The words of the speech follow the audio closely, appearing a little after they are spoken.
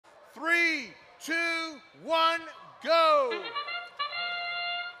2, 1, go!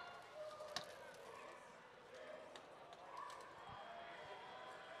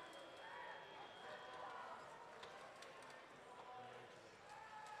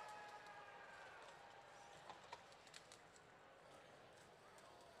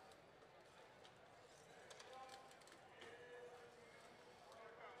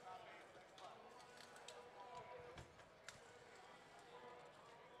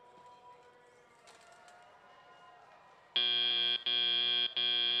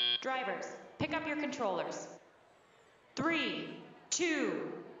 Drivers, pick up your controllers. 3,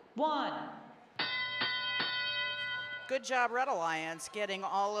 2, 1. Good job, Red Alliance, getting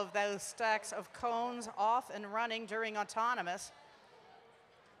all of those stacks of cones off and running during autonomous.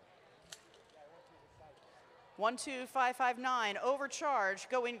 12559,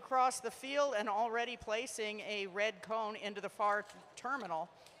 Overcharged, going across the field and already placing a red cone into the far terminal.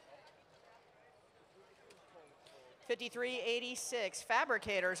 5386,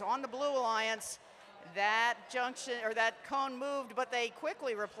 Fabricators on the Blue Alliance. That junction, or that cone moved, but they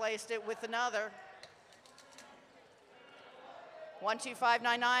quickly replaced it with another.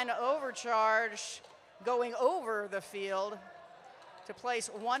 12599, Overcharged, going over the field to place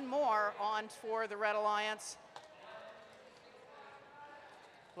one more on for the Red Alliance.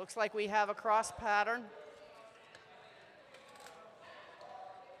 Looks like we have a cross pattern.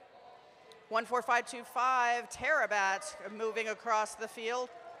 14525, Terrabats moving across the field.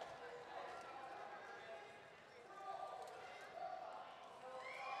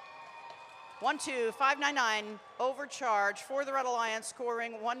 One, 2, 599, Overcharged for the Red Alliance,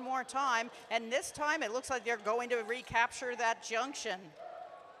 scoring one more time. And this time it looks like they're going to recapture that junction.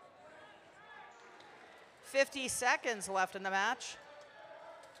 50 seconds left in the match.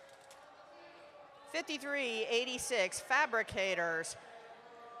 5386, Fabricators,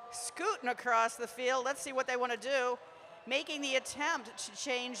 scooting across the field. Let's see what they want to do. Making the attempt to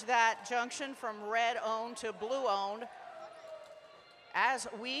change that junction from red owned to blue owned, as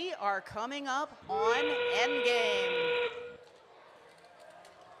we are coming up on endgame.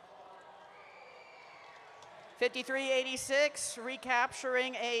 5386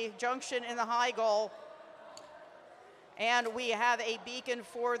 recapturing a junction in the high goal. And we have a beacon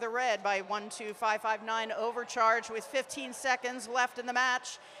for the red by 12559, Overcharged with 15 seconds left in the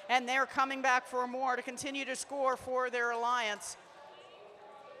match. And they're coming back for more to continue to score for their alliance.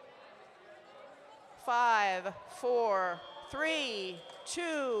 5, 4, 3,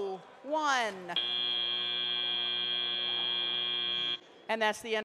 2, 1. And that's the end.